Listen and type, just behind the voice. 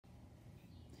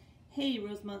Hey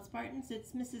Rosemont Spartans,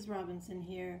 it's Mrs. Robinson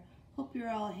here. Hope you're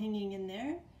all hanging in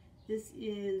there. This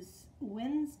is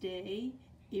Wednesday,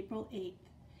 April 8th,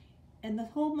 and the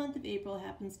whole month of April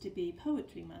happens to be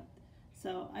Poetry Month.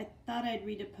 So I thought I'd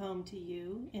read a poem to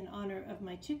you in honor of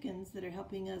my chickens that are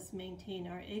helping us maintain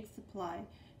our egg supply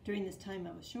during this time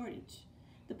of a shortage.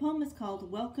 The poem is called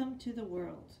Welcome to the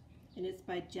World, and it's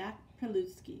by Jack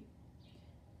Prelutsky.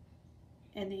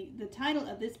 And the title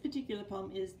of this particular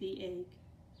poem is The Egg.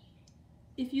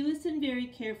 If you listen very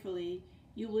carefully,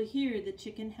 you will hear the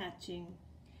chicken hatching.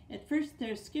 At first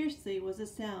there scarcely was a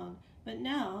sound, but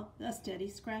now a steady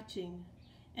scratching.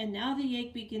 And now the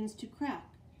egg begins to crack,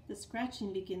 the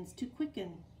scratching begins to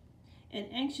quicken. And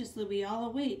anxiously we all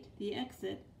await the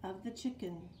exit of the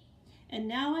chicken. And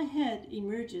now a head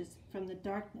emerges from the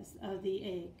darkness of the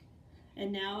egg.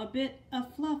 And now a bit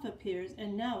of fluff appears,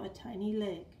 and now a tiny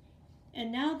leg.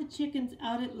 And now the chicken's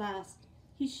out at last.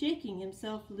 He's shaking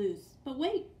himself loose. But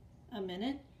wait a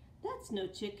minute, that's no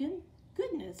chicken.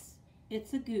 Goodness,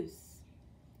 it's a goose.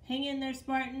 Hang in there,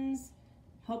 Spartans.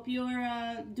 Hope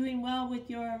you're doing well with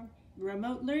your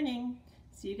remote learning.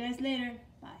 See you guys later.